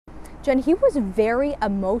Jen, he was very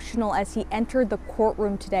emotional as he entered the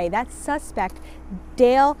courtroom today. That suspect,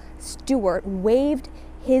 Dale Stewart, waived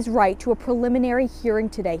his right to a preliminary hearing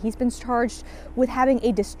today. He's been charged with having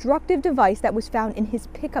a destructive device that was found in his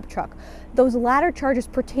pickup truck. Those latter charges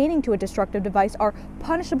pertaining to a destructive device are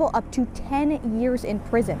punishable up to 10 years in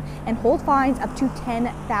prison and hold fines up to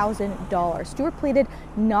 $10,000. Stewart pleaded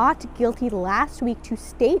not guilty last week to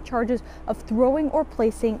state charges of throwing or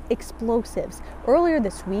placing explosives. Earlier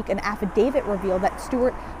this week, an affidavit revealed that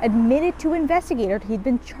Stewart admitted to investigators he'd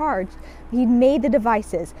been charged. He'd made the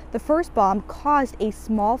devices. The first bomb caused a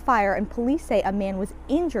small fire, and police say a man was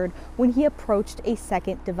injured when he approached a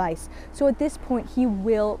second device. So at this point, he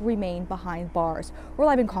will remain behind bars. We're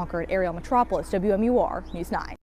live in Concord, Ariel Metropolis, WMUR News 9.